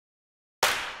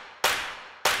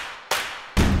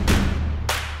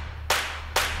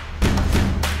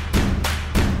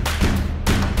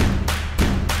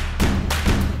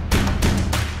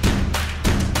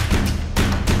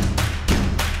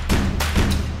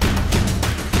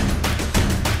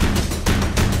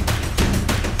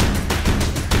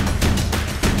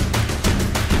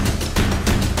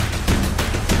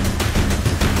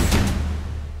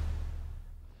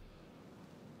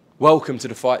Welcome to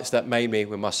the Fights That Made Me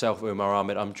with myself, Umar.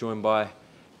 I'm joined by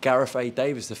Gareth A.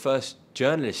 Davies, the first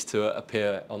journalist to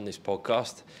appear on this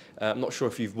podcast. I'm not sure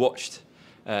if you've watched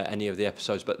any of the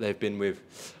episodes, but they've been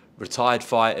with retired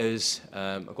fighters.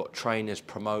 I've got trainers,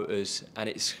 promoters, and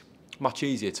it's much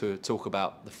easier to talk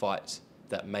about the fights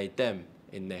that made them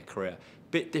in their career.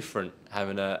 Bit different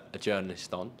having a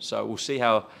journalist on. So we'll see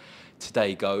how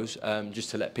today goes.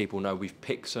 Just to let people know, we've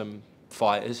picked some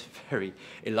fighters, very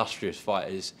illustrious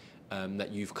fighters,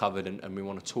 that you've covered and we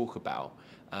want to talk about.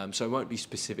 So it won't be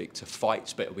specific to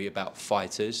fights, but it'll be about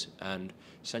fighters. And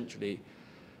essentially,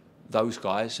 those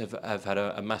guys have had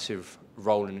a massive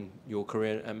role in your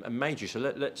career and made you. So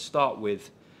let's start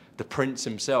with the Prince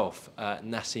himself,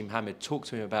 Naseem Hamed. Talk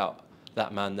to me about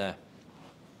that man there.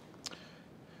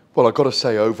 Well, I've got to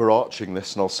say, overarching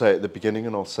this, and I'll say it at the beginning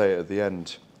and I'll say it at the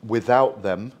end, without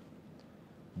them,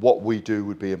 what we do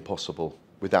would be impossible.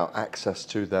 Without access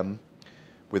to them,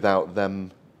 without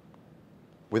them,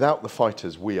 without the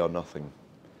fighters, we are nothing.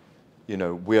 You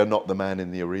know, we are not the man in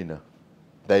the arena.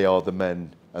 They are the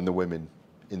men and the women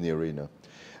in the arena.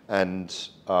 And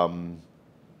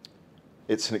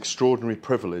it's an extraordinary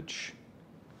privilege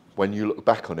when you look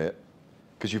back on it,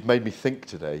 because you've made me think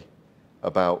today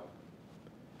about,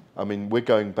 I mean, we're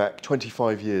going back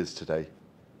 25 years today,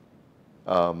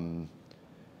 beginning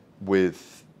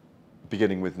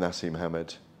with Naseem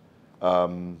Hamed.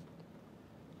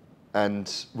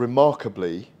 And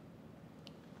remarkably,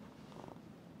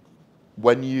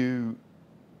 when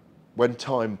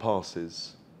time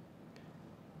passes,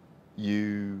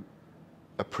 you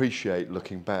appreciate,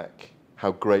 looking back,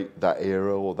 how great that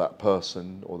era or that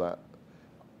person or that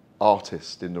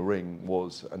artist in the ring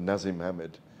was. And Naseem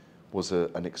Hamed was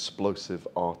an explosive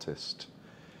artist.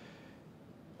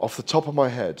 Off the top of my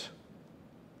head,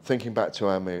 thinking back to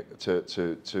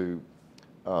Naseem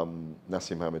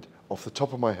Hamed, off the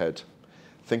top of my head,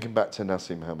 thinking back to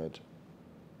Naseem Hamed,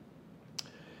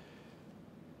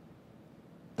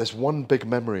 there's one big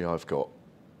memory I've got,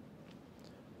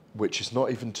 which is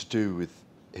not even to do with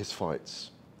his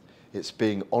fights. It's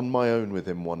being on my own with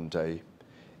him one day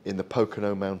in the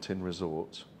Pocono Mountain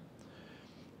Resort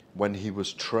when he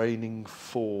was training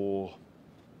for,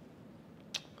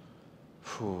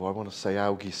 I want to say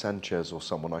Augie Sanchez or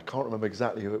someone. I can't remember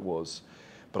exactly who it was.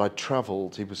 But I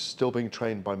travelled, he was still being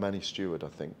trained by Manny Stewart, I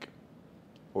think.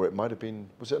 Or it might have been,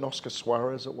 was it an Oscar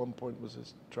Suarez at one point was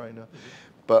his trainer? Mm-hmm.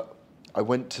 But I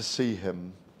went to see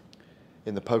him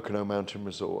in the Pocono Mountain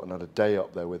Resort and had a day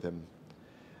up there with him.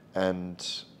 And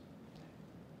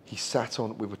he sat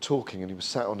on, we were talking, and he was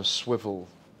sat on a swivel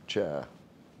chair.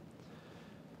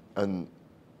 And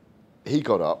he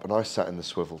got up and I sat in the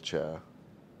swivel chair.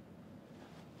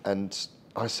 And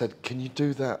I said, "Can you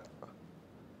do that?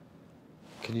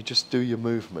 Can you just do your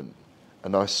movement?"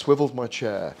 And I swiveled my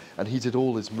chair and he did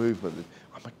all his movement.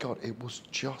 Oh my God, it was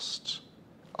just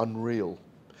unreal.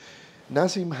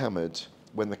 Naseem Hamed,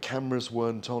 when the cameras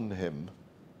weren't on him,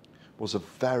 was a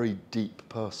very deep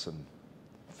person,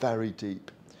 very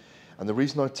deep. And the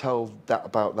reason I tell that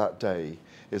about that day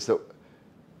is that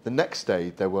the next day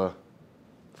there were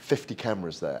 50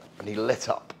 cameras there and he lit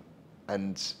up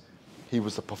and he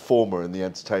was the performer and the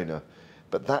entertainer.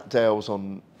 But that day I was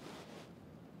on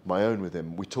my own with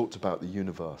him. We talked about the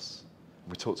universe.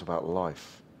 We talked about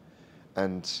life.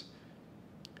 And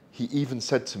he even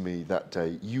said to me that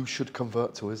day, "You should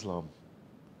convert to Islam.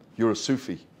 You're a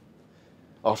Sufi,"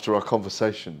 after our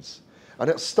conversations. And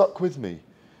it stuck with me.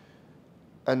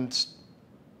 And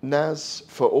Naz,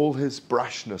 for all his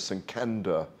brashness and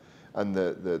candor and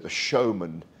the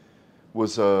showman,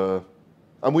 was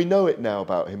and we know it now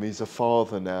about him. He's a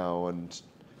father now and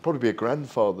probably be a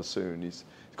grandfather soon. He's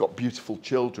got beautiful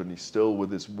children. He's still with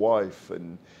his wife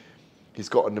and he's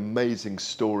got an amazing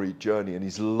storied journey and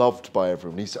he's loved by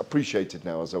everyone. He's appreciated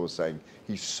now, as I was saying.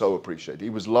 He's so appreciated. He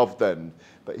was loved then,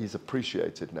 but he's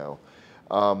appreciated now.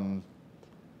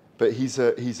 But he's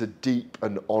a deep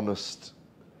and honest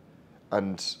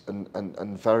and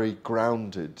very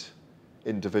grounded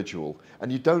individual.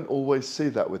 And you don't always see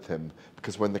that with him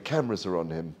because when the cameras are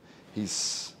on him, he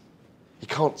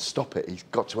can't stop it. He's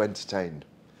got to entertain.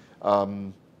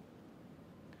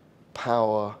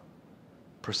 Power,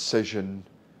 precision,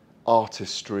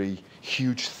 artistry,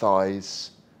 huge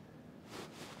thighs.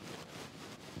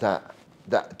 He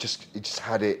just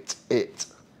had it.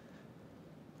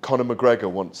 Conor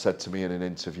McGregor once said to me in an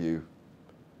interview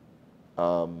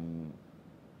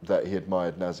that he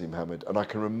admired Naseem Hamed, and I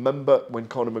can remember when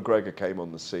Conor McGregor came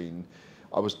on the scene,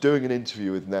 I was doing an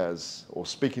interview with Naz or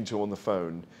speaking to him on the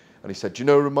phone, and he said, "Do you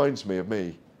know who reminds me of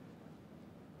me?"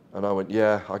 And I went,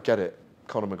 "Yeah, I get it,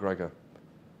 Conor McGregor."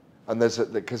 And there's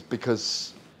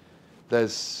because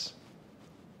there's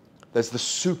the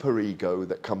super ego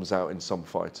that comes out in some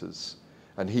fighters,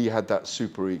 and he had that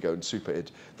super ego and super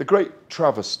id. The great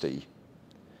travesty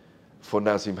for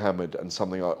Nazim Hamid, and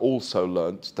something I also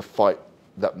learnt, the fight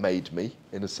that made me,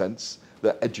 in a sense,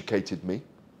 that educated me,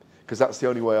 because that's the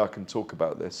only way I can talk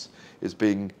about this, is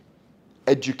being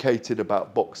educated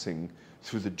about boxing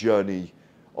through the journey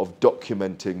of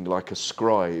documenting, like a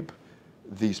scribe,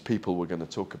 these people we're going to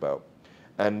talk about.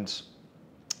 And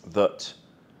that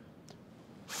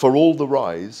for all the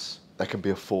rise, there can be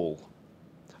a fall.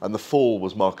 And the fall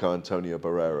was Marco Antonio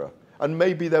Barrera. And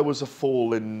maybe there was a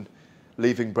fall in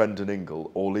leaving Brendan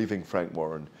Ingle or leaving Frank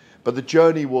Warren. But the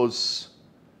journey was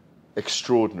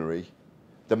extraordinary.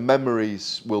 The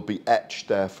memories will be etched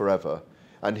there forever.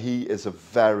 And he is a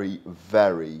very,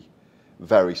 very,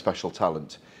 very special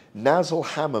talent. Naz will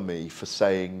hammer me for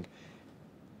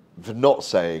not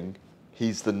saying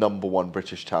he's the #1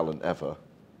 British talent ever.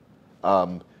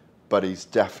 But he's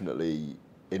definitely,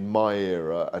 in my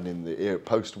era and in the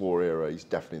post-war era, he's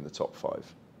definitely in the top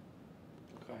 5.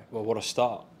 Okay. Well, what a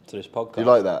start to this podcast. Do you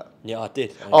like that? Yeah, I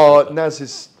did. Naz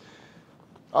is...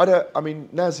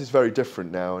 Naz is very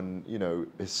different now, and, you know,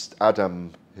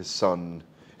 Adam, his son,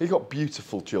 he's got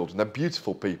beautiful children. They're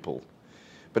beautiful people.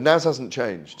 But Naz hasn't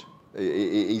changed.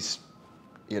 He's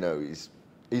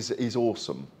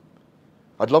awesome.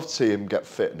 I'd love to see him get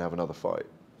fit and have another fight,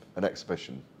 an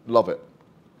exhibition. Love it.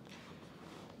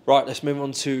 Right, let's move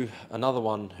on to another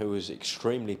one who was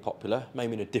extremely popular,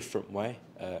 maybe in a different way,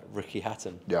 Ricky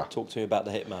Hatton. Yeah. Talk to me about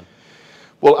the Hitman.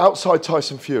 Well, outside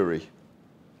Tyson Fury,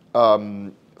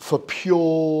 for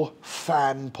pure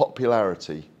fan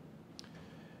popularity,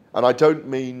 and I don't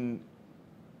mean,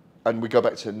 and we go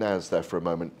back to Naz there for a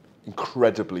moment,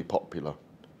 incredibly popular,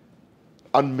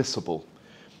 unmissable,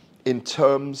 in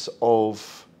terms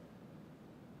of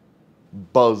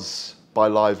buzz by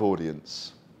live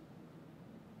audience.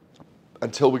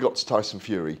 Until we got to Tyson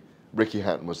Fury, Ricky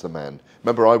Hatton was the man.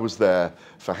 Remember, I was there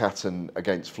for Hatton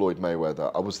against Floyd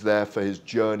Mayweather. I was there for his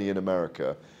journey in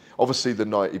America. Obviously, the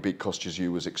night he beat Kostya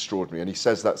was extraordinary, and he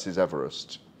says that's his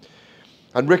Everest.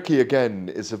 And Ricky, again,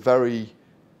 is a very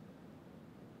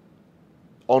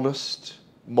honest,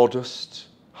 modest,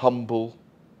 humble,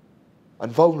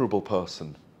 and vulnerable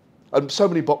person. And so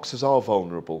many boxers are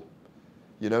vulnerable,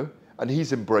 you know? And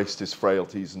he's embraced his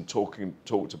frailties and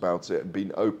talked about it and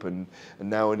been open. And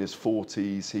now in his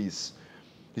 40s, he's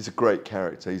a great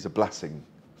character. He's a blessing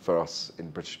for us in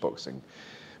British boxing.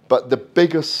 But the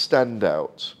biggest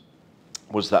standout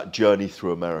was that journey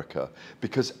through America.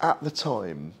 Because at the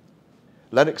time,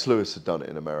 Lennox Lewis had done it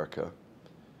in America.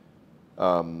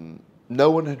 No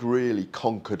one had really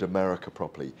conquered America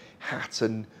properly.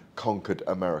 Hatton conquered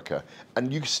America.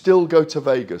 And you still go to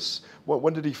Vegas.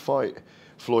 When did he fight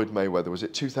Floyd Mayweather? Was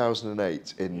it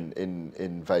 2008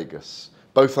 in Vegas?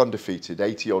 Both undefeated,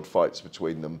 80-odd fights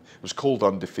between them. It was called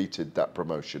Undefeated, that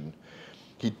promotion.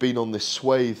 He'd been on this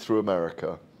swathe through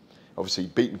America. Obviously,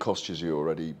 he'd beaten Kostya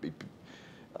already.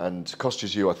 And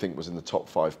Kostya, I think, was in the top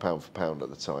 5 pound for pound at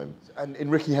the time. And in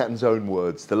Ricky Hatton's own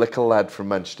words, the little lad from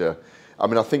Manchester, I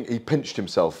mean, I think he pinched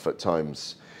himself at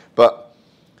times. But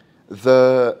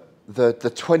the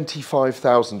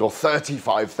 25,000 or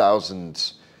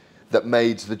 35,000 that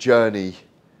made the journey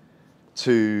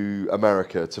to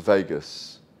America, to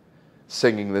Vegas,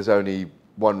 singing There's Only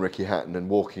One Ricky Hatton and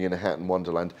walking in a Hatton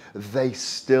Wonderland, they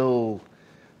still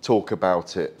talk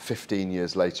about it 15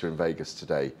 years later in Vegas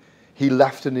today. He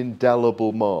left an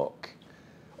indelible mark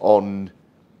on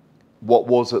what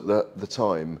was at the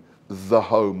time the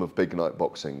home of big night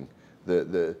boxing,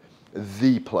 the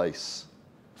place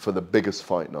for the biggest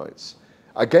fight nights,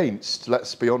 against,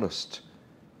 let's be honest,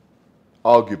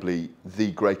 arguably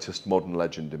the greatest modern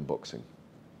legend in boxing,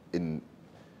 in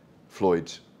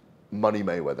Floyd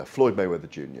Mayweather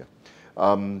Jr.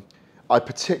 I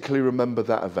particularly remember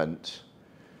that event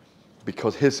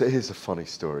because here's a funny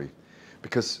story,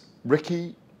 because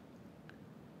Ricky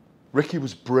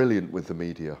was brilliant with the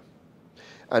media,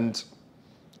 and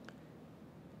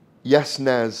yes,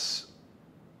 Naz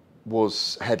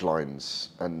was headlines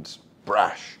and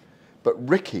brash, but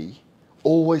Ricky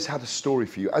always had a story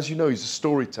for you. As you know, he's a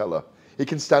storyteller. He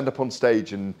can stand up on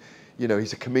stage and, you know,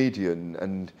 he's a comedian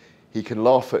and he can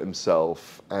laugh at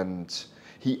himself, and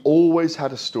he always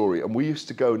had a story. And we used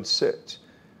to go and sit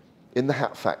in the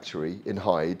Hat Factory in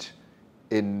Hyde,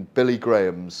 in Billy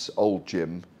Graham's old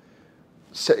gym,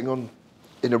 sitting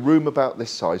in a room about this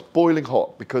size, boiling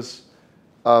hot, because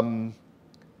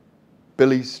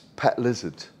Billy's pet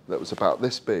lizard that was about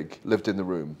this big lived in the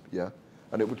room, yeah?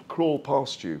 And it would crawl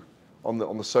past you on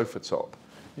the sofa top.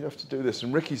 You have to do this.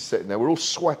 And Ricky's sitting there. We're all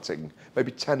sweating,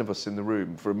 maybe 10 of us in the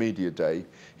room for a media day.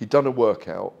 He'd done a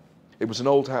workout. It was an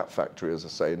old hat factory, as I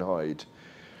say, in Hyde.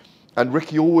 And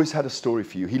Ricky always had a story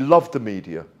for you. He loved the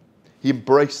media. He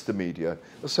embraced the media.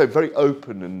 So very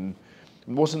open and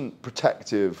wasn't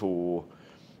protective, or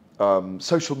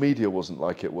social media wasn't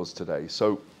like it was today.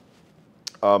 So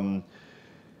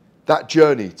that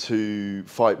journey to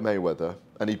fight Mayweather,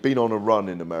 and he'd been on a run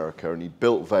in America, and he'd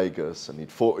built Vegas, and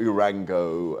he'd fought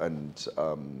Urango and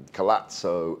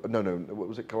Calazzo. No, what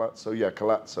was it, Calazzo? Yeah,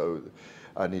 Calazzo.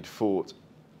 And he'd fought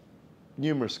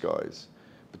numerous guys.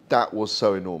 But that was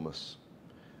so enormous.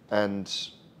 And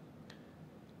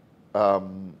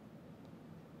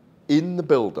in the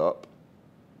build-up,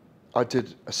 I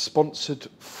did a sponsored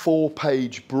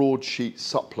 4-page broadsheet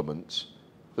supplement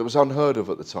that was unheard of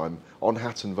at the time on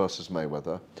Hatton versus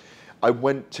Mayweather. I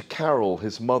went to Carol,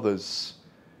 his mother's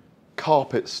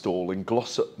carpet stall in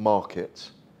Glossop Market,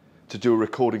 to do a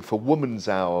recording for Woman's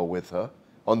Hour with her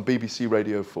on BBC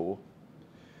Radio 4.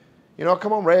 You know,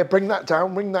 come on, Ray, bring that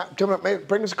down, bring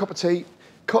us a cup of tea,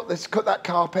 cut that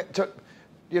carpet.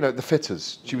 You know, the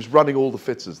fitters. She was running all the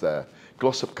fitters there.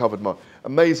 Glossop covered market.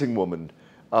 Amazing woman.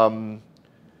 And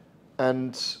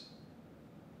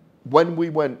when we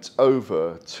went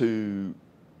over to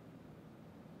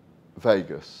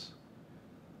Vegas,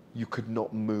 you could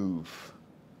not move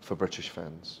for British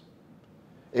fans.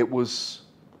 It was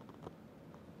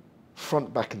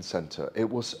front, back and centre. It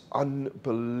was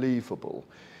unbelievable.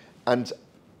 And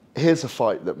here's a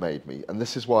fight that made me, and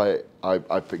this is why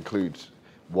I've included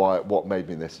what made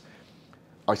me this.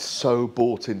 I so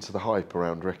bought into the hype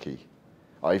around Ricky.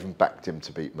 I even backed him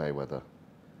to beat Mayweather.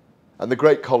 And the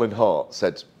great Colin Hart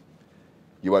said,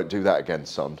 "You won't do that again,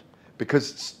 son,"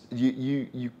 because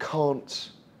you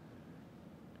can't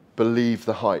believe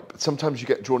the hype. Sometimes you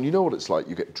get drawn, you know what it's like,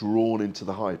 you get drawn into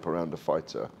the hype around a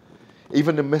fighter.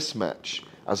 Even a mismatch,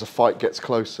 as a fight gets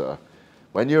closer,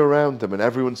 when you're around them and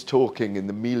everyone's talking in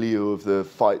the milieu of the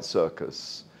fight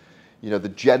circus, you know, the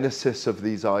genesis of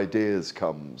these ideas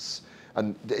comes,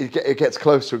 and it gets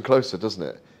closer and closer, doesn't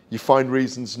it? You find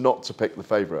reasons not to pick the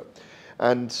favourite.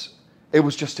 And it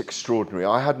was just extraordinary.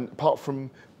 I hadn't, apart from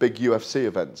big UFC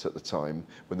events at the time,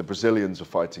 when the Brazilians were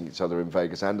fighting each other in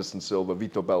Vegas, Anderson Silva,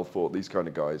 Vitor Belfort, these kind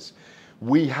of guys,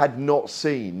 we had not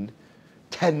seen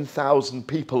 10,000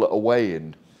 people at a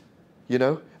weigh-in, you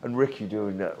know? And Ricky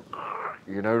doing that,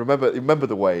 you know, remember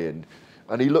the weigh-in?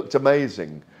 And he looked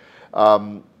amazing.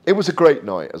 It was a great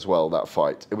night as well, that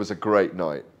fight. It was a great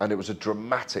night, and it was a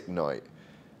dramatic night.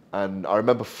 And I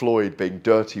remember Floyd being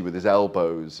dirty with his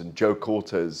elbows, and Joe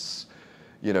Cortez,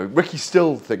 you know, Ricky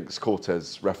still thinks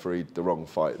Cortez refereed the wrong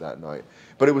fight that night.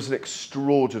 But it was an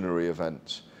extraordinary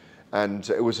event, and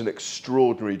it was an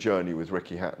extraordinary journey with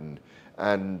Ricky Hatton.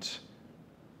 And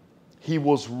he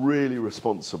was really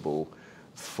responsible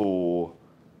for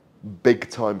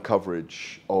big-time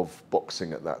coverage of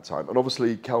boxing at that time. And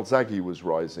obviously, Calzaghe was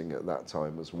rising at that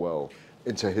time as well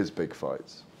into his big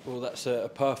fights. Well, that's a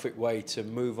perfect way to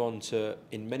move on to,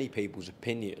 in many people's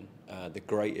opinion, the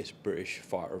greatest British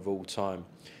fighter of all time.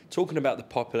 Talking about the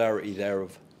popularity there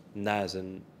of Naz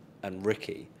and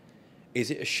Ricky, is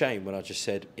it a shame when I just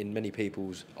said, in many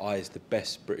people's eyes, the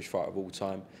best British fighter of all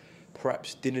time,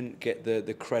 perhaps didn't get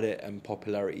the credit and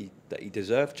popularity that he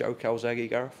deserved, Joe Calzaghe,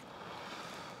 Gareth?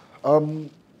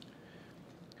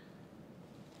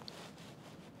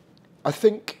 I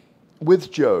think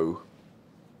with Joe's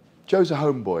a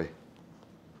homeboy.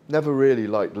 Never really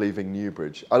liked leaving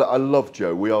Newbridge. I love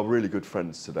Joe. We are really good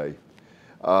friends today.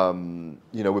 You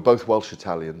know, we're both Welsh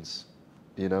Italians,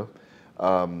 you know.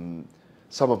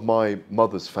 Some of my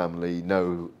mother's family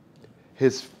know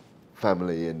his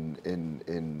family in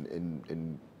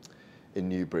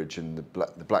Newbridge, in the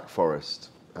Black Forest.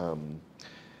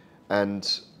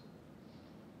 And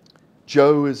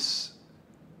Joe's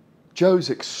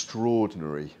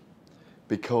extraordinary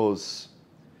because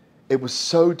it was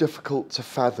so difficult to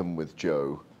fathom with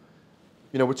Joe.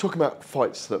 You know, we're talking about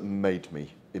fights that made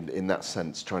me, in that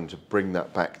sense, trying to bring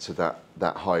that back to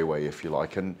that highway, if you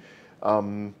like. And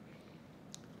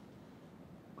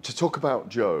to talk about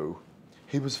Joe,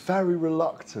 he was very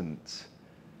reluctant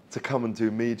to come and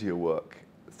do media work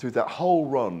through that whole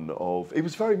run of, he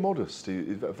was very modest, he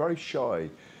was very shy,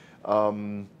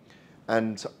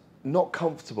 and not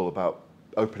comfortable about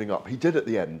opening up. He did at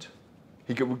the end.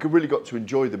 We really got to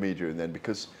enjoy the media in the end,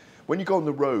 because when you go on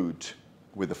the road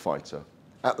with a fighter,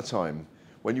 at the time,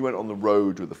 when you went on the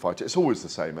road with a fighter, it's always the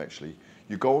same actually.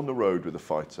 You go on the road with a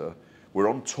fighter, we're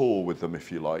on tour with them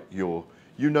if you like, you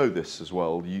know this as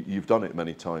well, you've done it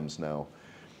many times now.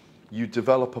 You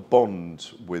develop a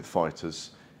bond with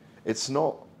fighters. It's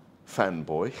not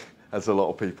fanboy, as a lot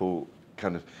of people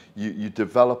kind of, you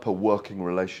develop a working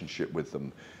relationship with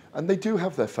them. And they do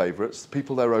have their favourites,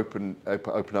 people they're open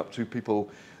up to, people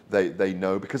they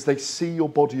know, because they see your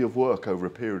body of work over a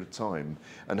period of time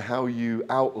and how you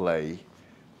outlay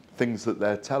things that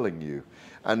they're telling you.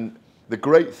 And the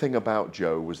great thing about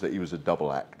Joe was that he was a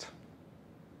double act.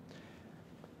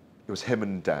 It was him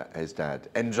and his dad,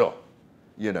 Enzo.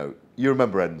 You know, you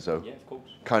remember Enzo? Yeah, of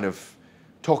course. Kind of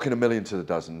talking a million to the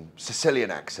dozen, Sicilian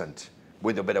accent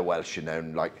with a bit of Welsh, you know,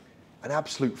 and like an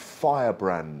absolute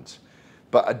firebrand,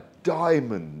 but a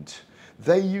diamond.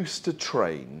 They used to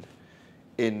train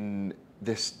in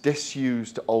this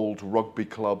disused old rugby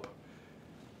club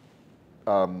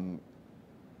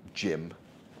gym.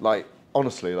 Like,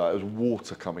 honestly, like, there was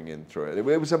water coming in through it.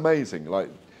 It was amazing. Like,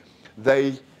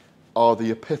 they are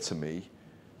the epitome.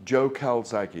 Joe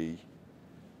Calzaghe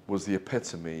was the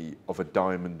epitome of a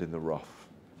diamond in the rough.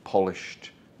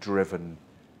 Polished, driven,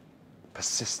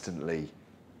 persistently,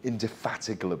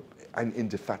 indefatigably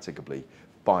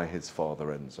by his father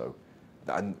Enzo.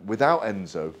 And without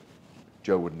Enzo,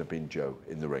 Joe wouldn't have been Joe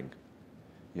in the ring.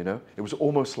 You know? It was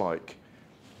almost like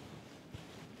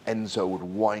Enzo would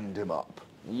wind him up,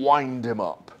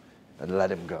 and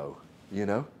let him go. You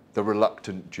know? The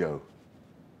reluctant Joe.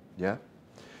 Yeah?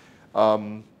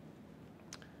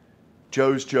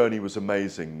 Joe's journey was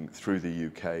amazing through the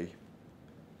UK.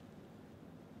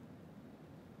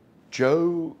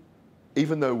 Joe,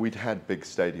 even though we'd had big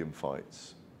stadium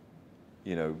fights,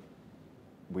 you know,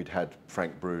 we'd had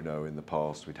Frank Bruno in the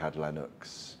past, we'd had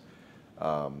Lennox.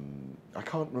 I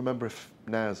can't remember if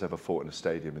Naz ever fought in a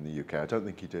stadium in the UK. I don't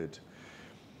think he did.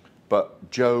 But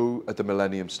Joe at the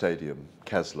Millennium Stadium,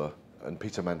 Kessler, and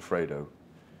Peter Manfredo,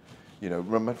 you know,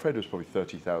 Manfredo was probably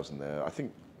 30,000 there. I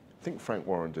think Frank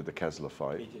Warren did the Kessler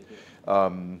fight. He did, yeah.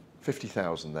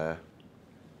 50,000 there.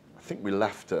 I think we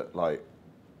left at like,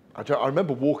 I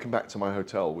remember walking back to my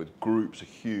hotel with groups of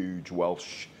huge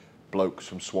Welsh blokes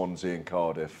from Swansea and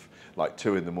Cardiff, like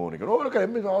 2 in the morning, going, oh, look at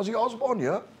him, Ozzy Osbourne,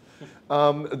 yeah?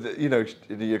 You know,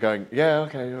 you're going, yeah,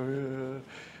 okay.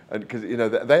 And because, you know,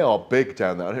 they are big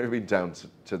down there. I've never been down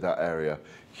to that area.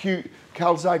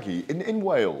 Calzaghe, in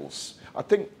Wales, I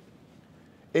think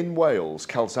in Wales,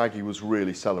 Calzaghe was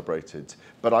really celebrated.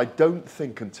 But I don't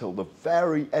think until the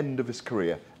very end of his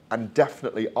career, and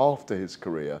definitely after his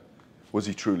career, was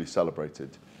he truly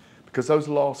celebrated. Because those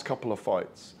last couple of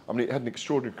fights, I mean, he had an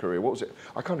extraordinary career. What was it?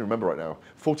 I can't even remember right now.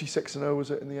 46-0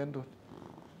 was it in the end?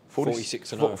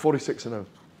 46-0. 46-0.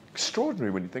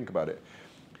 Extraordinary when you think about it.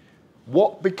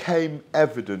 What became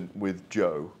evident with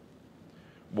Joe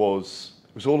was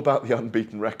it was all about the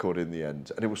unbeaten record in the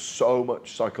end, and it was so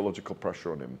much psychological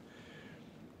pressure on him.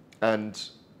 And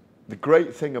the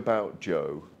great thing about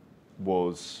Joe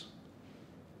was,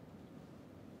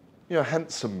 you know, a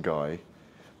handsome guy.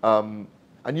 And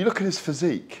you look at his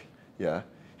physique, yeah,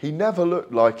 he never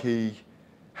looked like he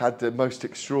had the most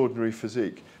extraordinary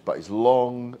physique, but he's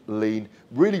long, lean,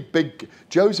 really big.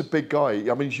 Joe's a big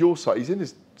guy. I mean, he's your size. He's in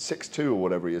his 6'2" or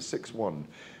whatever he is, 6'1",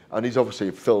 and he's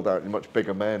obviously filled out, a much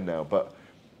bigger man now, but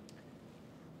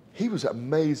he was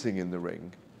amazing in the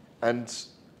ring. And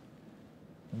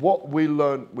what we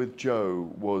learned with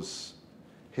Joe was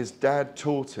his dad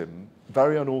taught him,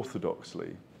 very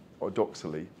unorthodoxly,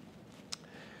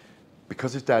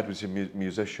 because his dad was a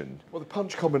musician. Well, the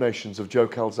punch combinations of Joe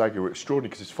Calzaghe were extraordinary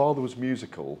because his father was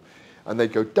musical, and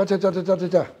they'd go da da da da da da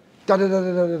da da da da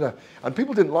da da da, and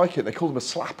people didn't like it. They called him a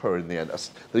slapper in the end, that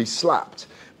he slapped.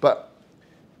 But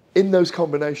in those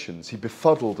combinations, he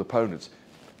befuddled opponents,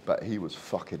 but he was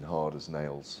fucking hard as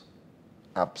nails,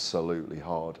 absolutely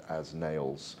hard as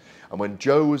nails. And when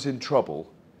Joe was in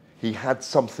trouble, he had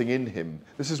something in him.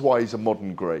 This is why he's a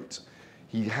modern great.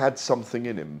 He had something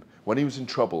in him. When he was in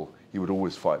trouble, he would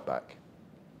always fight back.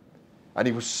 And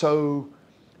he was so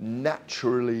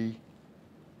naturally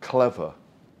clever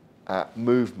at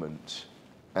movement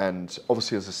and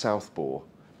obviously as a southpaw,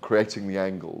 creating the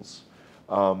angles.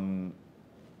 Yeah,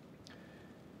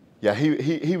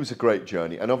 he was a great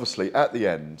journey. And obviously at the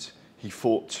end, he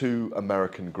fought 2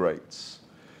 American greats.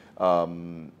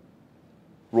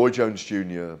 Roy Jones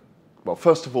Jr., well,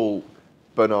 first of all,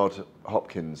 Bernard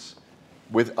Hopkins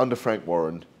under Frank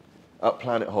Warren, at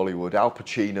Planet Hollywood. Al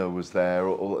Pacino was there.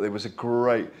 There was a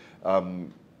great,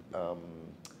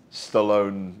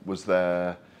 Stallone was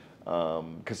there,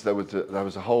 because there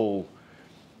was a whole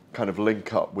kind of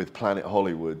link up with Planet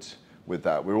Hollywood with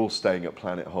that. We were all staying at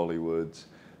Planet Hollywood,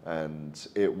 and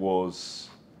it was,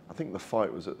 I think the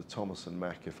fight was at the Thomas and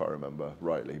Mack, if I remember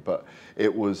rightly, but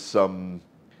it was an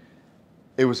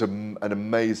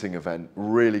amazing event,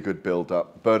 really good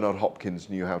build-up. Bernard Hopkins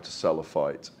knew how to sell a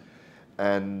fight.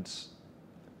 And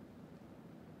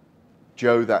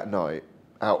Joe that night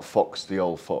outfoxed the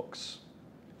old fox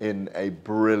in a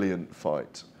brilliant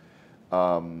fight.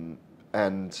 And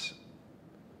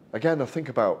again, I think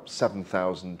about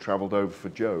 7,000 travelled over for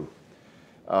Joe.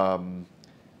 I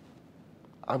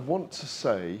want to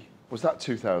say, was that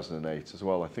 2008 as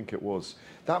well? I think it was.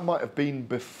 That might have been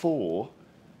before,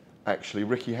 actually,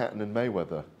 Ricky Hatton and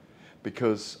Mayweather,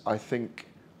 because I think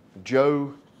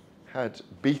Joe had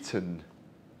beaten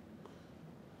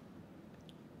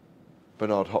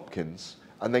Bernard Hopkins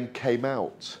and then came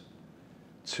out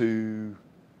to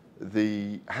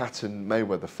the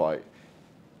Hatton-Mayweather fight,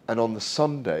 and on the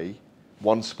Sunday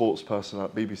won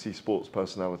BBC Sports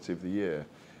Personality of the Year,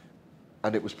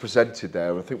 and it was presented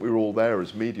there. I think we were all there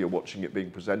as media watching it being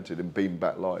presented and beamed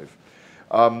back live.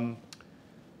 So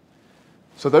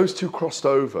those two crossed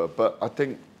over, but I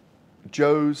think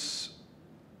Joe's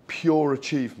pure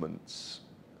achievements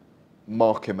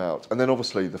mark him out. And then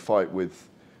obviously the fight with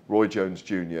Roy Jones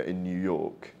Jr. in New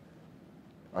York,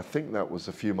 I think that was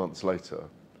a few months later.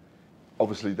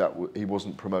 Obviously he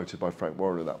wasn't promoted by Frank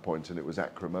Warren at that point, and it was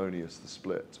acrimonious, the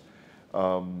split.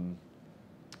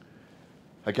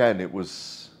 Again,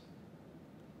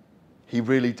 he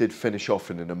really did finish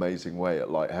off in an amazing way at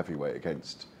light heavyweight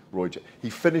against Roy Jones. He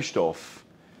finished off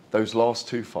those last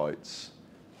two fights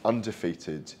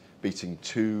undefeated, beating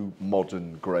two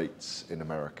modern greats in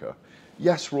America.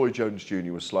 Yes, Roy Jones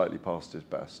Jr. was slightly past his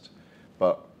best,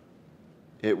 but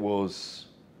it was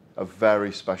a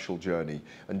very special journey.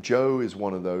 And Joe is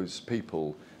one of those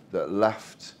people that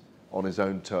left on his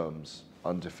own terms,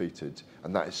 undefeated,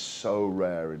 and that is so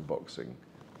rare in boxing.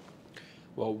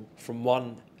 Well, from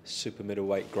one super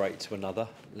middleweight great to another,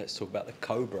 let's talk about the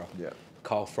Cobra. Yeah.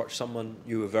 Carl Froch, someone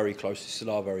you were very close to,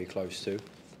 still are very close to,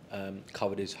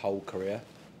 covered his whole career.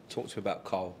 Talk to me about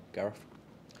Carl, Gareth.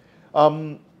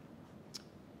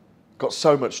 Got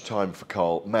so much time for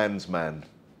Carl, man's man,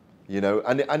 you know,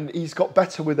 and he's got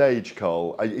better with age,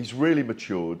 Carl. He's really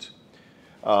matured.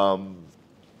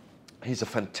 He's a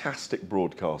fantastic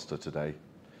broadcaster today,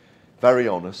 very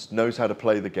honest, knows how to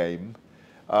play the game,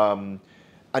 and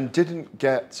didn't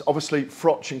get, obviously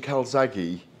Froch and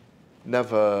Calzaghe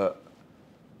never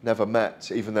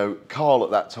met, even though Carl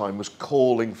at that time was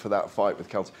calling for that fight with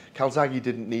Calzaghe. Calzaghe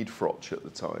didn't need Froch at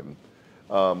the time.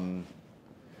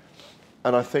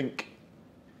 And I think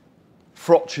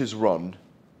Froch's run,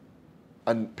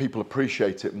 and people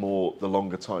appreciate it more the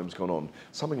longer time's gone on.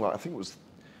 Something like, I think it was,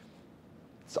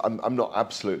 I'm not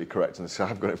absolutely correct on this, I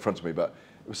haven't got it in front of me, but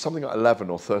it was something like 11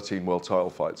 or 13 world title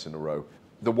fights in a row.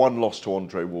 The one lost to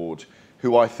Andre Ward,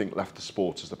 who I think left the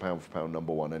sport as the pound-for-pound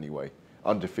 #1 anyway,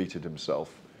 undefeated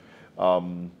himself.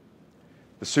 The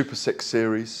Super 6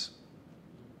 series,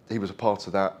 he was a part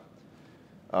of that.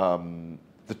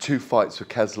 The two fights with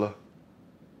Kessler,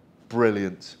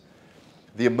 brilliant.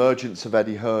 The emergence of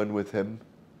Eddie Hearn with him,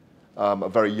 a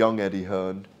very young Eddie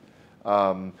Hearn.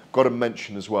 Got to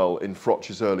mention as well, in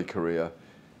Froch's early career,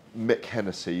 Mick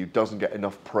Hennessy, who doesn't get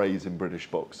enough praise in British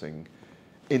boxing,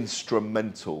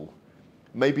 instrumental,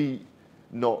 maybe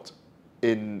not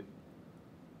in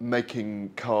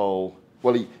making Carl,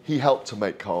 well, he helped to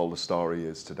make Carl the star he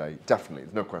is today, definitely,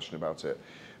 there's no question about it.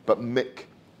 But Mick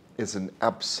is an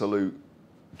absolute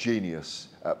genius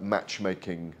at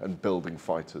matchmaking and building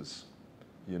fighters,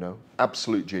 you know,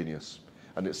 absolute genius.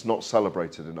 And it's not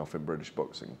celebrated enough in British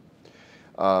boxing.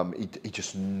 He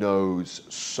just knows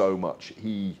so much.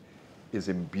 He is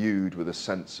imbued with a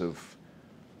sense of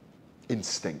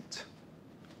instinct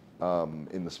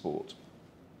in the sport.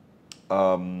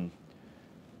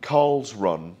 Carl's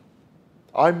run,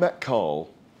 I met Carl,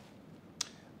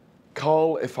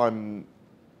 if I'm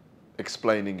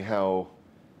explaining how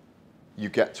you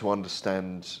get to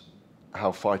understand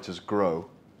how fighters grow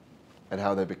and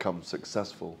how they become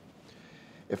successful.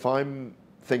 If I'm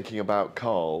thinking about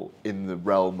Carl in the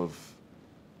realm of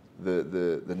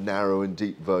the narrow and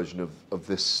deep version of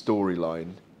this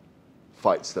storyline,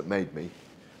 Fights That Made Me,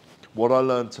 what I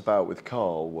learnt about with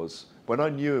Carl was, when I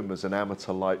knew him as an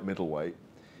amateur light middleweight,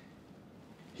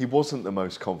 he wasn't the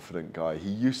most confident guy. He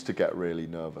used to get really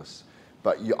nervous,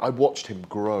 but I watched him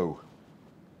grow,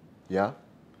 yeah?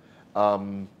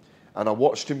 And I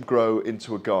watched him grow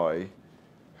into a guy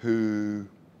who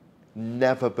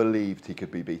never believed he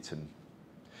could be beaten.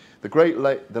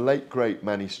 The late great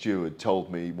Manny Stewart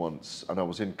told me once, and I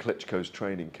was in Klitschko's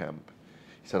training camp,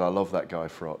 he said, "I love that guy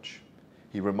Froch.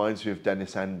 He reminds me of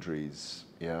Dennis Andrews,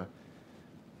 yeah?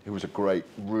 Who was a great,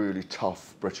 really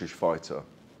tough British fighter."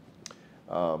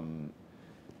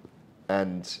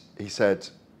 And he said,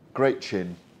 great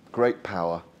chin, great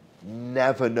power,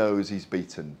 never knows he's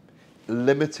beaten.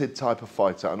 limited type of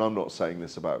fighter, and I'm not saying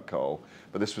this about Carl,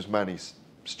 but this was Manny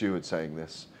Stewart saying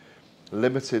this.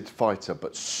 Limited fighter,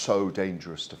 but so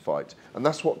dangerous to fight. And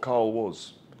that's what Carl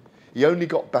was. He only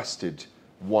got bested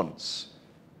once.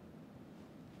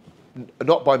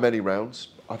 Not by many rounds.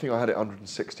 I think I had it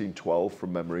 116-12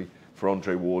 from memory for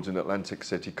Andre Ward in Atlantic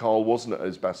City. Carl wasn't at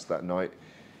his best that night.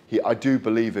 I do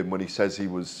believe him when he says he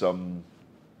was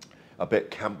a bit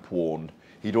camp-worn.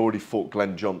 He'd already fought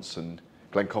Glenn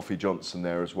Coffey Johnson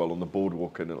there as well on the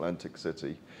boardwalk in Atlantic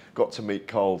City. Got to meet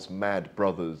Carl's mad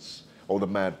brothers, or the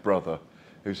mad brother,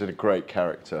 who's a great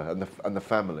character, and the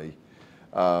family,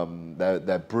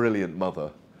 their brilliant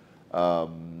mother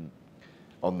on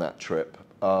that trip.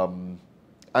 And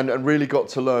really got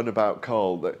to learn about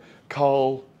Carl, that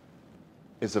Carl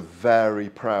is a very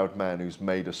proud man who's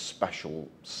made us special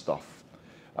stuff.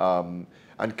 And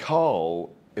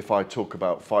Carl, if I talk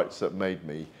about fights that made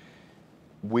me,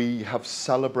 we have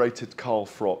celebrated Carl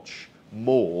Froch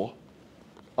more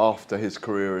after his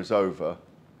career is over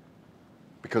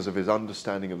because of his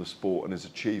understanding of the sport and his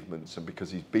achievements, and because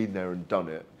he's been there and done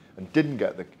it and didn't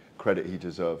get the credit he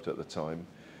deserved at the time.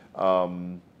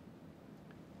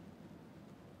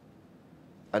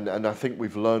 And I think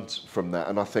we've learned from that.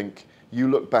 And I think you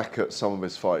look back at some of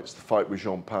his fights, the fight with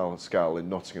Jean Pascal in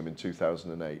Nottingham in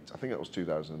 2008. I think that was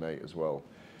 2008 as well.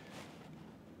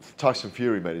 Tyson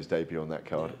Fury made his debut on that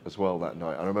card as well that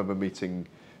night. I remember meeting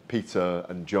Peter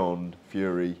and John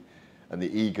Fury and the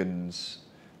Egans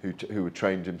who had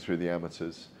trained him through the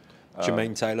amateurs.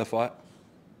 Jermaine Taylor fight?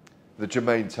 The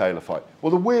Jermaine Taylor fight. Well,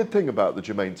 the weird thing about the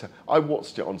Jermaine Taylor, I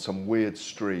watched it on some weird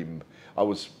stream. I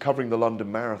was covering the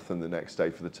London Marathon the next day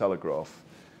for the Telegraph,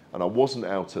 and I wasn't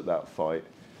out at that fight.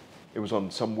 It was on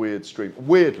some weird stream.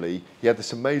 Weirdly, he had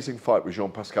this amazing fight with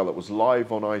Jean Pascal that was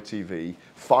live on ITV,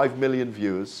 5 million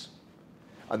viewers,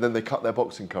 and then they cut their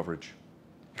boxing coverage.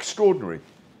 Extraordinary.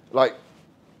 Like,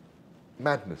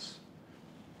 madness.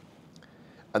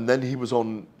 And then he was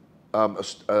on a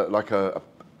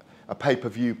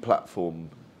pay-per-view platform,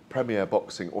 Premier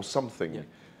Boxing or something.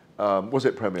 Yeah. Was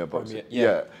it Premier Boxing?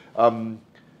 Yeah.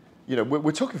 You know,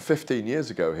 we're talking 15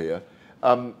 years ago here.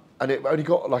 And it only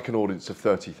got like an audience of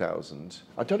 30,000.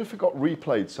 I don't know if it got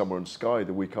replayed somewhere on Sky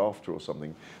the week after or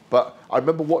something, but I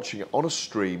remember watching it on a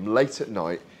stream late at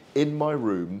night in my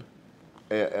room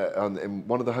in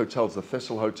one of the hotels, the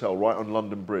Thistle Hotel, right on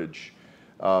London Bridge,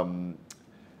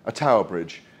 a Tower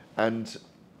Bridge, and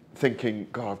thinking,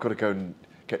 God, I've got to go and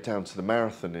get down to the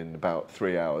marathon in about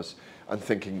 3 hours, and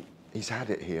thinking, he's had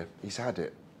it here, he's had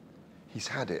it. He's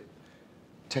had it.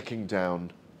 Ticking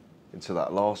down into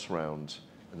that last round.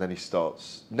 And then he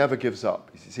starts, never gives up.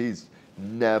 He's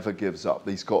never gives up.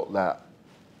 He's got that.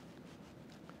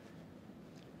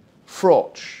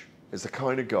 Froch is the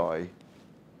kind of guy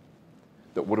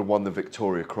that would have won the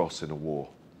Victoria Cross in a war.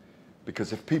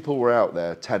 Because if people were out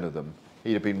there, 10 of them,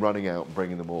 he'd have been running out and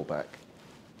bringing them all back.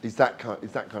 He's that kind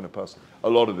of person. A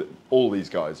lot of it, all these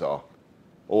guys are.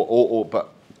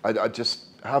 But I just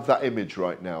have that image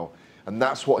right now. And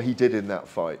that's what he did in that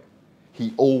fight.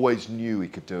 He always knew he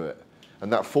could do it.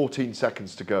 And that 14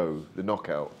 seconds to go, the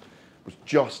knockout, was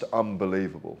just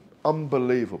unbelievable.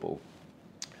 Unbelievable.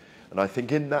 And I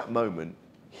think in that moment,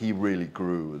 he really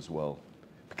grew as well.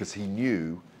 Because he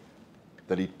knew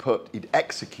that he'd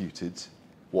executed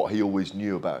what he always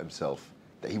knew about himself,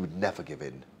 that he would never give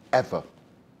in. Ever.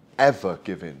 Ever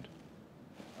give in.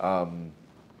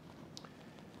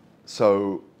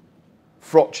 So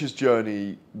Froch's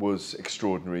journey was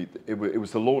extraordinary. It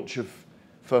was the launch of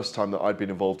first time that I'd been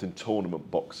involved in tournament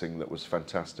boxing that was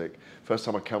fantastic. First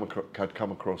time I'd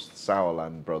come across the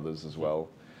Sauerland brothers as well.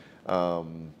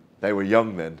 They were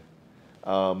young then,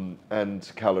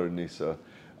 and Kalle and Nisa.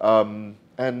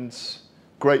 And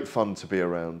great fun to be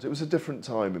around. It was a different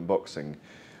time in boxing.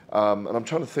 And I'm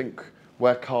trying to think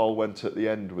where Carl went at the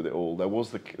end with it all. There was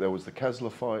the Kessler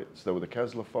fights, there were the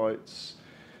Kessler fights.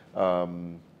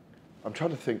 I'm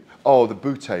trying to think, the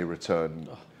Boutte return.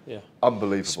 Oh. Yeah.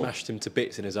 Unbelievable. Smashed him to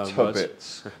bits in his own words.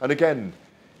 Bits. And again,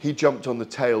 he jumped on the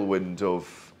tailwind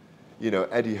of,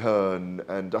 Eddie Hearn,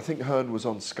 and I think Hearn was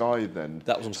on Sky then.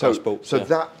 That was on Sky Sports. So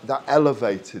that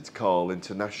elevated Carl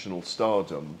into national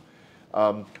stardom.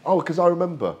 Because I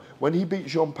remember when he beat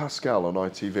Jean Pascal on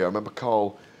ITV, I remember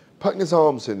Carl putting his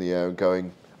arms in the air and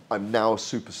going, "I'm now a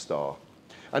superstar,"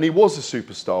 and he was a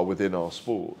superstar within our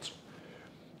sport.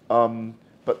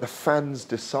 But the fans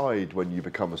decide when you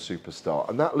become a superstar.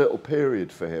 And that little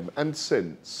period for him, and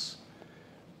since,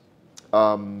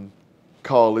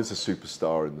 Carl is a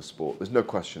superstar in the sport. There's no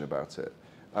question about it.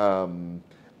 And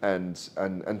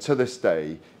to this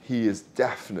day, he is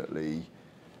definitely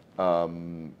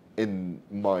in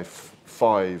my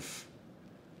 5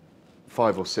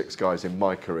 5 or 6 guys in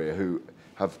my career who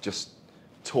have just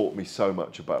taught me so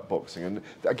much about boxing. And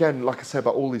again, like I say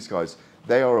about all these guys,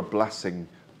 they are a blessing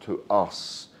to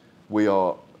us. We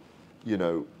are, you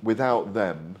know, without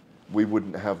them, we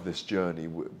wouldn't have this journey.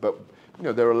 But, you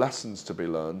know, there are lessons to be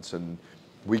learnt, and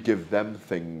we give them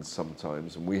things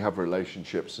sometimes, and we have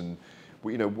relationships. And,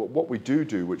 we, you know, what we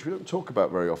do, which we don't talk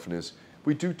about very often, is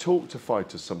we do talk to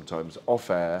fighters sometimes off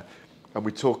air, and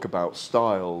we talk about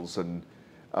styles, and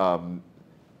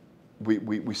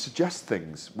we suggest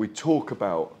things. We talk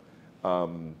about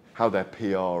how their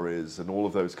PR is and all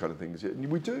of those kind of things. And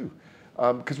we do,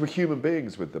 because we're human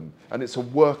beings with them. And it's a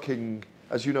working,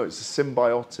 as you know, it's a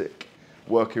symbiotic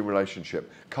working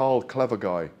relationship. Carl, clever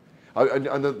guy.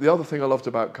 And the other thing I loved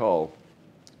about Carl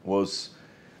was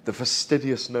the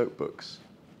fastidious notebooks.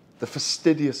 The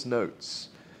fastidious notes.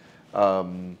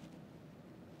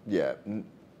 Yeah.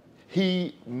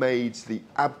 He made the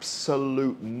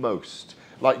absolute most.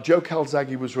 Like Joe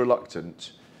Calzaghe was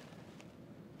reluctant,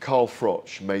 Carl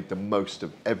Froch made the most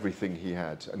of everything he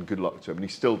had, and good luck to him. And he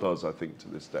still does, I think, to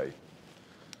this day.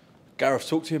 Gareth,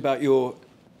 talk to me about your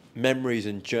memories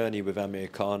and journey with Amir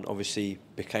Khan. Obviously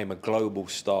became a global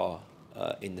star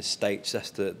in the States. That's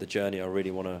the journey I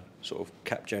really want to sort of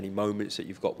capture, any moments that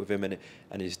you've got with him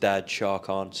and his dad, Shah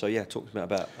Khan. So yeah, talk to me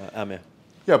about Amir.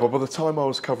 Yeah, but by the time I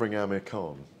was covering Amir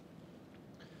Khan,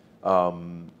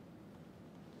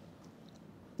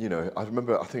 you know, I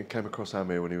remember, I think I came across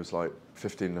Amir when he was like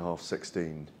 15 and a half, 16.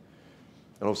 And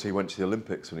obviously he went to the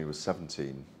Olympics when he was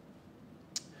 17.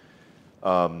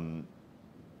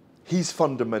 He's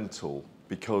fundamental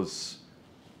because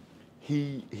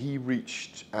he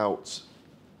reached out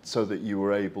so that you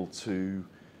were able to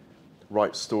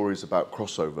write stories about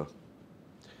crossover.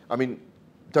 I mean,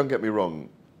 don't get me wrong,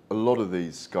 a lot of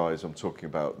these guys I'm talking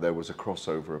about, there was a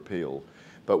crossover appeal.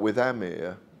 But with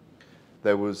Amir,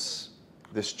 there was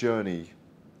this journey,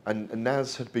 and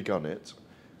Naz had begun it,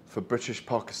 for British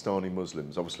Pakistani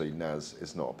Muslims. Obviously, Naz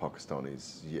is not a Pakistani,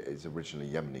 he's originally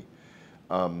Yemeni.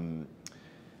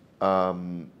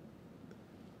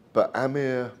 But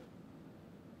Amir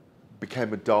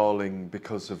became a darling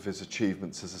because of his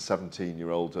achievements as a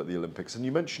 17-year-old at the Olympics. And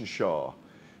you mentioned Shah.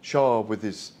 Shah with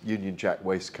his Union Jack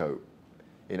waistcoat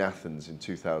in Athens in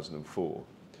 2004.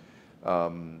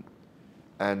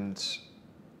 And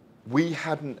we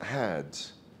hadn't had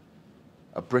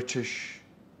a British,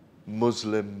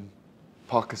 Muslim,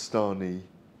 Pakistani,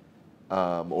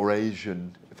 or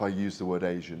Asian, if I use the word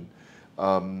Asian,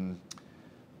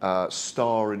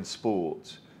 star in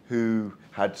sport who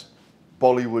had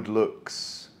Bollywood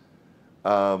looks,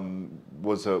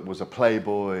 was a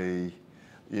playboy,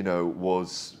 you know,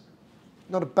 was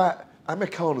not a bad. Amir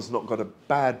Khan has not got a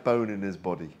bad bone in his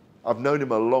body. I've known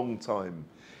him a long time.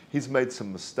 He's made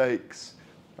some mistakes.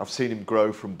 I've seen him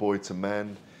grow from boy to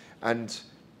man. And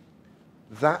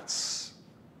that's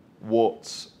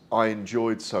what I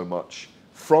enjoyed so much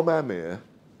from Amir.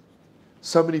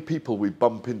 So many people we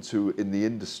bump into in the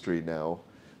industry now,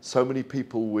 so many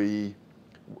people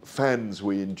fans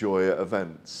we enjoy at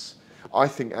events. I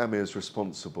think Amir's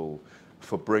responsible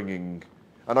for bringing,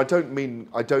 and I don't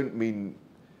mean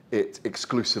it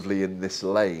exclusively in this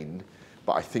lane,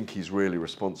 but I think he's really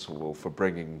responsible for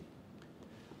bringing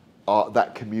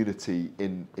that community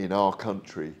in our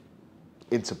country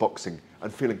into boxing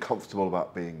and feeling comfortable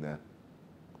about being there.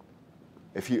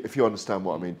 If you understand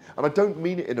what I mean. And I don't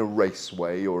mean it in a race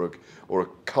way or a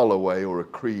colour way or a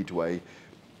creed way,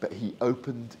 but he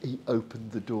opened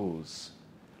the doors.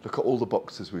 Look at all the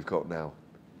boxers we've got now.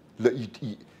 Look,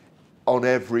 on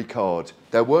every card.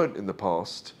 There weren't in the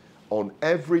past. On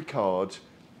every card,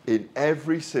 in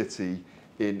every city,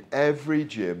 in every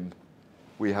gym,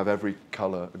 we have every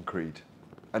colour and creed.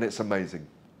 And it's amazing.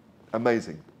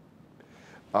 Amazing.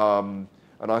 And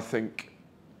I think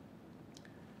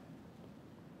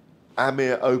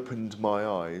Amir opened my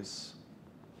eyes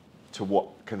to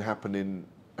what can happen in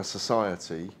a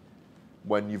society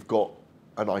when you've got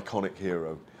an iconic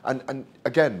hero. And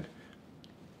again,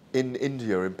 in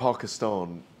India, in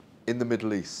Pakistan, in the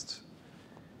Middle East,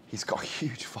 he's got a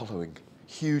huge following,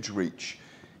 huge reach.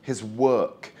 His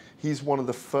work, he's one of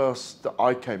the first that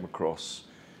I came across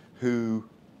who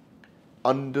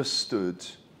understood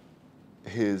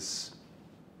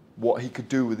what he could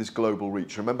do with his global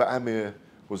reach. Remember, Amir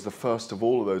was the first of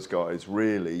all of those guys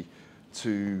really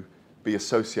to be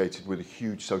associated with a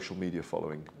huge social media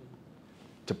following,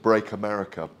 to break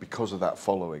America because of that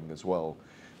following as well,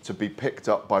 to be picked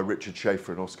up by Richard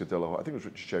Schaefer and Oscar De La Hoya. I think it was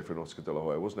Richard Schaefer and Oscar De La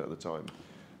Hoya, wasn't it, at the time?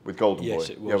 With Golden Boy. Yes,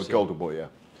 it was. Yeah, with Golden Boy, yeah.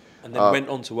 And then went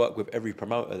on to work with every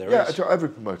promoter there is. Yeah, every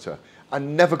promoter.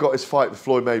 And never got his fight with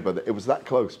Floyd Mayweather. It was that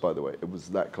close, by the way. It was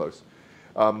that close.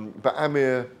 But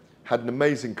Amir had an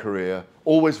amazing career,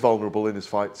 always vulnerable in his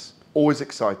fights, always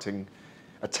exciting.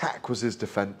 Attack was his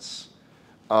defence.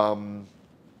 And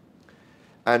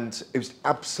it was an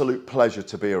absolute pleasure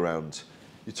to be around.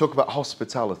 You talk about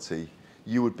hospitality.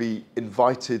 You would be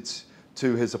invited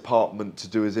to his apartment to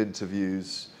do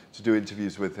interviews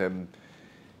with him.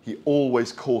 He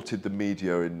always courted the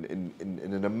media in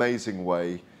an amazing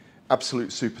way. Absolute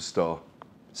superstar.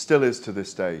 Still is to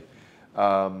this day.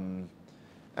 Again,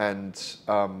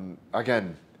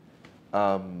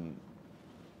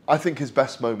 I think his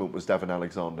best moment was Devon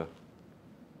Alexander.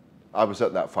 I was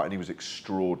at that fight and he was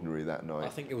extraordinary that night. I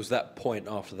think it was that point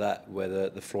after that where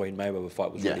the Floyd-Mayweather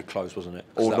fight was really close, wasn't it?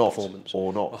 Or not. Performance.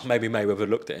 Or not. Or maybe Mayweather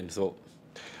looked at it and thought...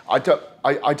 I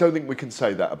don't think we can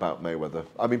say that about Mayweather.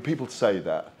 I mean, people say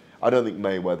that. I don't think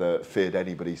Mayweather feared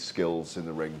anybody's skills in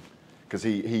the ring, because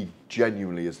he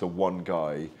genuinely is the one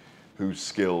guy whose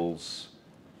skills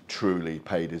truly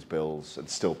paid his bills and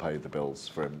still pay the bills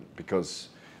for him. Because,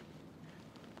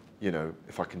 you know,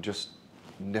 if I can just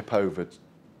nip over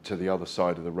to the other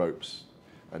side of the ropes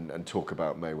and talk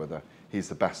about Mayweather, he's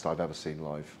the best I've ever seen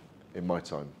live in my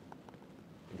time.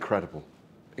 Incredible.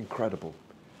 Incredible.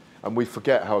 And we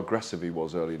forget how aggressive he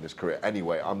was early in his career.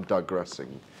 Anyway, I'm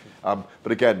digressing.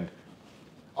 But again,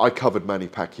 I covered Manny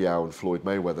Pacquiao and Floyd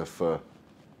Mayweather for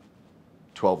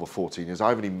 12 or 14 years.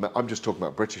 I'm just talking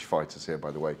about British fighters here, by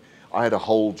the way. I had a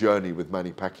whole journey with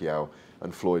Manny Pacquiao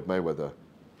and Floyd Mayweather.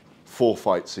 4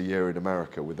 fights a year in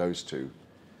America with those two.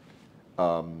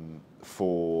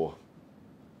 For,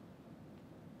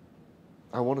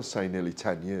 I want to say, nearly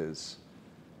 10 years.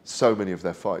 So many of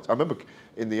their fights. I remember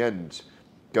in the end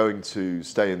going to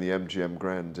stay in the MGM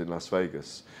Grand in Las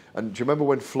Vegas. And do you remember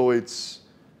when Floyd's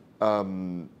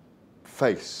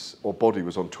face or body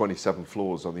was on 27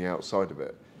 floors on the outside of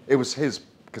it? It was his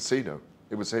casino.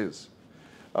 It was his.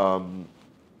 You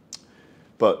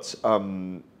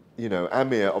know,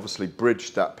 Amir obviously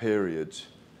bridged that period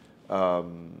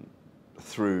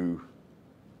through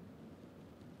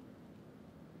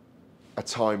a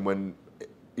time when,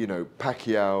 you know,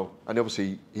 Pacquiao, and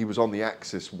obviously he was on the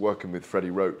Axis working with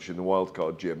Freddie Roach in the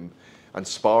wildcard gym and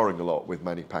sparring a lot with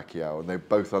Manny Pacquiao, and they're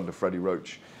both under Freddie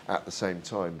Roach at the same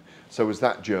time. So it was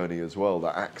that journey as well,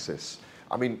 that Axis.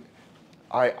 I mean,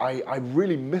 I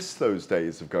really miss those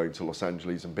days of going to Los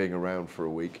Angeles and being around for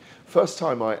a week. First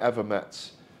time I ever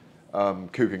met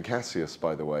Kugan Cassius,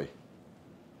 by the way.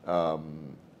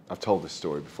 I've told this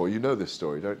story before. You know this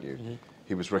story, don't you? Mm-hmm.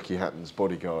 He was Ricky Hatton's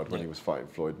bodyguard when he was fighting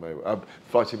Floyd Mayweather,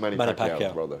 fighting Manny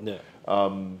Pacquiao, rather. Yeah.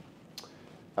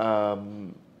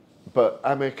 But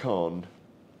Amir Khan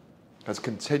has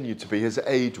continued to be his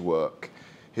aid work,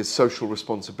 his social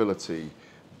responsibility,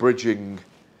 bridging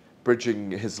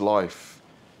his life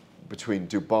between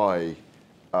Dubai,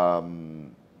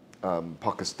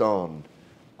 Pakistan,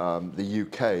 the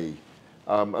UK,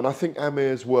 and I think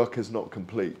Amir's work is not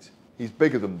complete. He's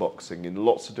bigger than boxing in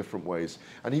lots of different ways.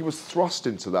 And he was thrust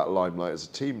into that limelight as a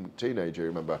teenager,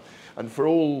 remember? And for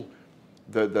all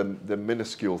the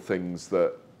minuscule things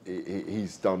that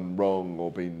he's done wrong or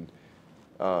been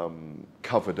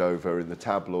covered over in the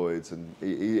tabloids, and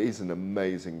he's an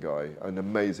amazing guy, an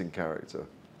amazing character.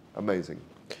 Amazing.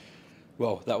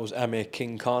 Well, that was Amir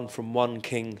King Khan, from one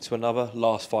king to another.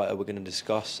 Last fighter we're going to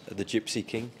discuss, the Gypsy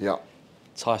King. Yeah.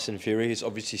 Tyson Fury is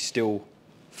obviously still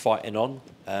fighting on,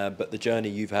 but the journey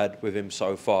you've had with him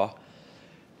so far,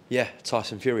 yeah,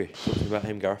 Tyson Fury. Talking about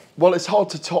him, Gareth. Well, it's hard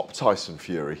to top Tyson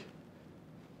Fury.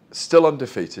 Still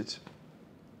undefeated.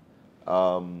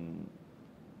 I've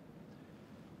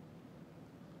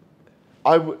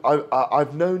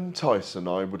known Tyson,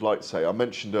 I would like to say. I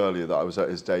mentioned earlier that I was at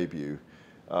his debut,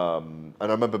 and I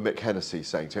remember Mick Hennessy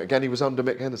saying to him, again, he was under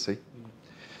Mick Hennessy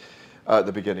at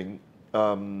the beginning.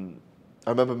 I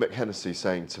remember Mick Hennessy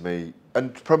saying to me,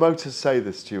 and promoters say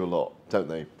this to you a lot, don't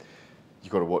they?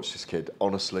 You've got to watch this kid.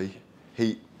 Honestly,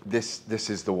 this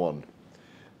is the one.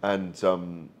 And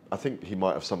I think he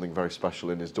might have something very special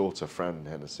in his daughter, Fran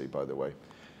Hennessy, by the way.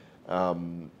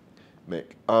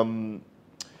 Mick.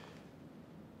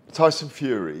 Tyson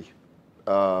Fury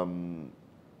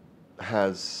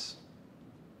has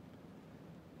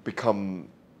become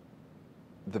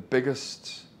the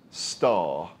biggest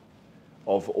star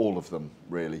of all of them,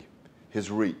 really. His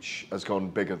reach has gone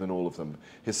bigger than all of them.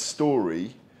 His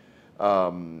story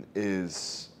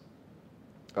is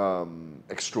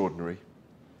extraordinary.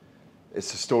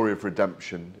 It's a story of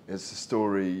redemption. It's a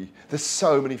story... There's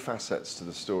so many facets to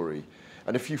the story.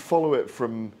 And if you follow it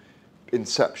from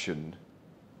inception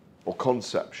or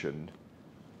conception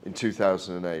in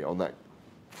 2008 on that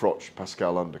Froch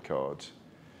Pascal undercard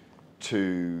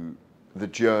to the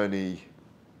journey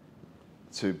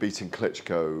to beating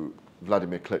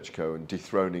Vladimir Klitschko, and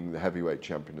dethroning the heavyweight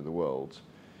champion of the world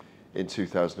in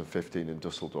 2015 in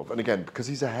Dusseldorf. And again, because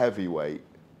he's a heavyweight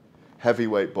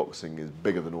boxing is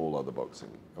bigger than all other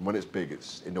boxing. And when it's big,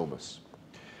 it's enormous.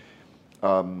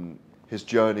 His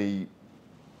journey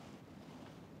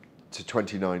to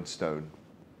 29 stone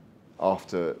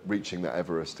after reaching that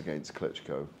Everest against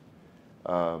Klitschko.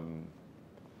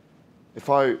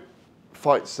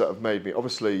 Fights that have made me,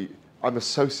 obviously, I'm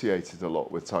associated a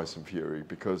lot with Tyson Fury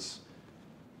because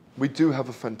we do have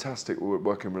a fantastic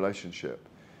working relationship.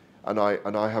 And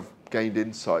I have gained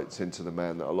insights into the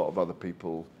man that a lot of other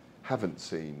people haven't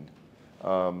seen.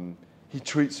 He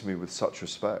treats me with such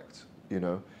respect, you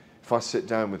know. If I sit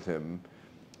down with him,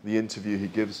 the interview he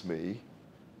gives me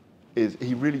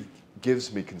he really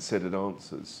gives me considered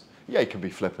answers. Yeah, he can be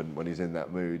flippant when he's in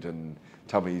that mood and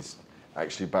tell me he's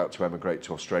actually about to emigrate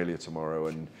to Australia tomorrow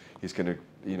and he's going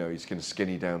to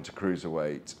skinny down to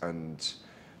cruiserweight and,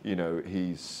 you know,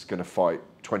 he's going to fight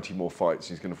 20 more fights.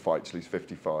 He's going to fight till he's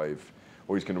 55,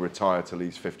 or he's going to retire till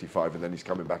he's 55 and then he's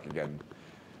coming back again.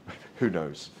 Who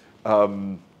knows?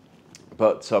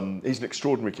 But he's an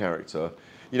extraordinary character.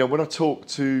 You know, when I talk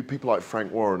to people like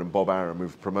Frank Warren and Bob Arum,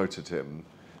 who've promoted him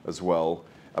as well,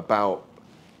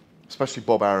 especially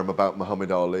Bob Arum about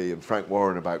Muhammad Ali and Frank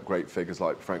Warren about great figures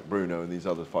like Frank Bruno and these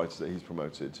other fighters that he's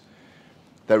promoted,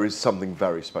 there is something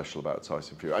very special about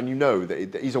Tyson Fury. And you know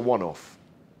that he's a one-off.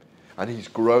 And he's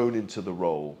grown into the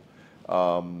role.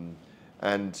 And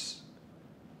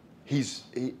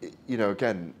you know,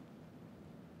 again,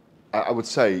 I would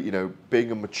say, you know,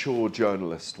 being a mature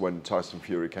journalist when Tyson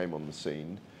Fury came on the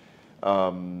scene,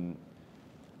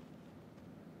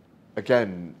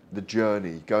 again,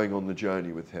 going on the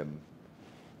journey with him.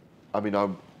 I mean, I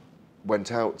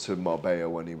went out to Marbella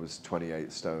when he was 28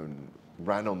 stone,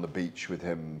 ran on the beach with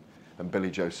him and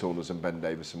Billy Joe Saunders and Ben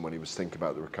Davison when he was thinking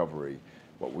about the recovery.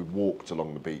 We walked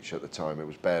along the beach at the time, it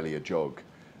was barely a jog.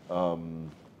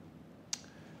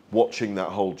 Watching that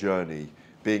whole journey,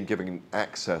 being given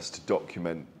access to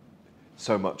document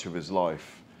so much of his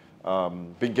life,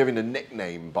 being given a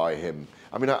nickname by him.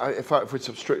 I mean, if we're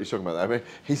strictly talking about that, I mean,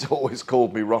 he's always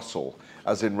called me Russell,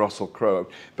 as in Russell Crowe.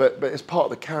 But it's part of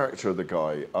the character of the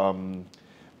guy.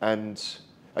 And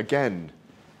again,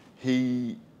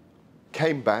 he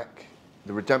came back,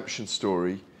 the redemption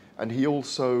story, and he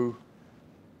also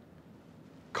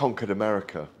conquered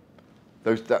America.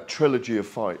 That trilogy of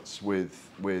fights with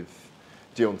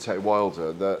Deontay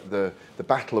Wilder, the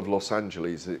Battle of Los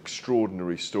Angeles, the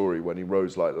extraordinary story when he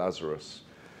rose like Lazarus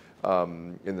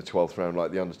in the 12th round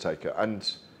like The Undertaker. And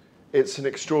it's an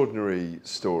extraordinary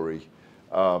story.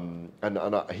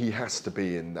 He has to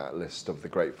be in that list of the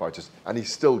great fighters. And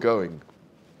he's still going.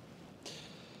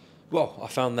 Well, I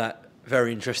found that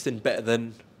very interesting, better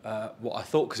than what I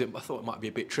thought, because I thought it might be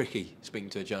a bit tricky speaking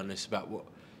to a journalist about what,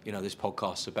 you know, this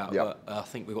podcast's about. Yep. But I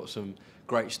think we've got some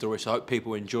great stories, so I hope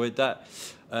people enjoyed that.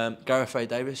 Gareth A.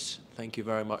 Davies, thank you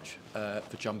very much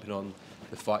for jumping on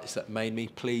the Fights That Made Me.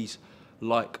 Please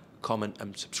like, comment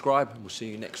and subscribe, and we'll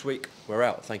see you next week. We're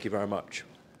out. Thank you very much.